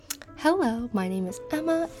Hello, my name is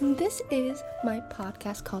Emma, and this is my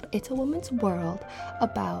podcast called It's a Woman's World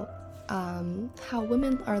about how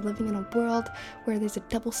women are living in a world where there's a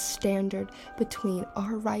double standard between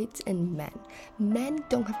our rights and men. Men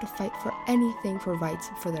don't have to fight for anything for rights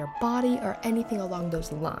for their body or anything along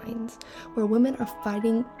those lines, where women are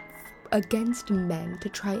fighting against men to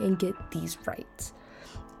try and get these rights.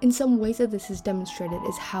 In some ways that this is demonstrated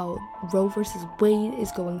is how Roe versus Wade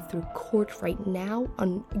is going through court right now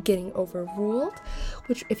on getting overruled,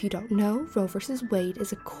 which, if you don't know, Roe versus Wade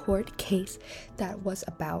is a court case that was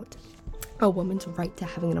about a woman's right to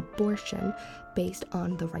having an abortion based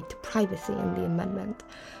on the right to privacy in the amendment.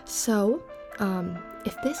 So,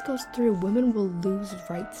 if this goes through, women will lose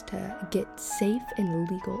rights to get safe and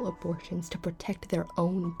legal abortions to protect their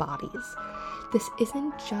own bodies. This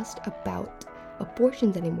isn't just about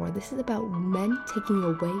abortions anymore. This is about men taking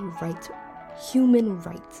away rights, human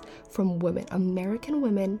rights from women, American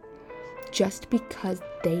women, just because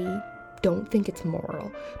they don't think it's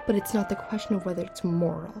moral. But it's not the question of whether it's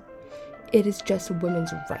moral. It is just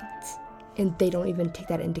women's rights, and they don't even take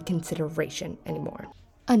that into consideration anymore.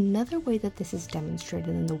 Another way that this is demonstrated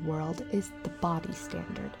in the world is the body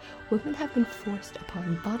standard. Women have been forced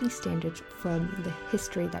upon body standards from the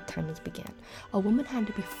history that time has began. A woman had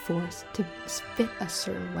to be forced to fit a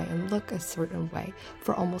certain way and look a certain way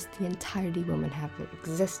for almost the entirety women have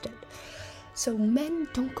existed. So men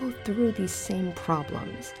don't go through these same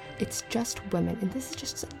problems. It's just women, and this is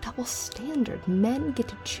just a double standard. Men get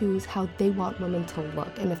to choose how they want women to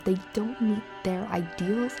look, and if they don't meet their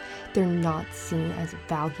ideals, they're not seen as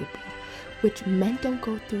valuable, which men don't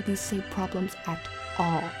go through these same problems at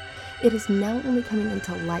all. It is now only coming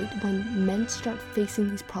into light when men start facing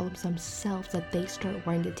these problems themselves that they start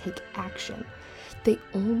wanting to take action. They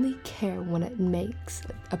only care when it makes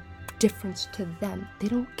a difference to them. They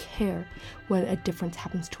don't care when a difference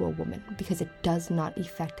happens to a woman because it does not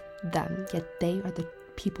affect them, yet they are the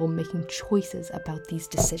people making choices about these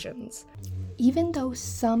decisions. Even though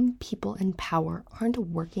some people in power aren't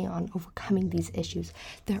working on overcoming these issues,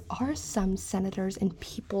 there are some senators and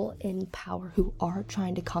people in power who are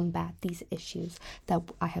trying to combat these issues that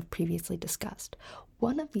I have previously discussed.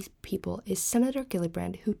 One of these people is Senator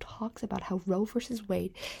Gillibrand, who talks about how Roe versus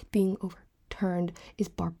Wade being overturned is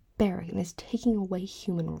barbaric and is taking away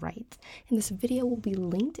human rights. And this video will be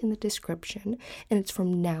linked in the description, and it's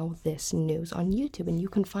from Now This News on YouTube, and you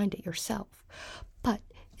can find it yourself. But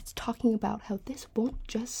it's talking about how this won't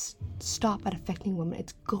just stop at affecting women.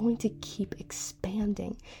 It's going to keep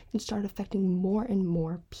expanding and start affecting more and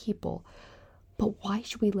more people. But why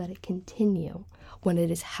should we let it continue when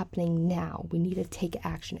it is happening now? We need to take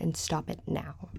action and stop it now.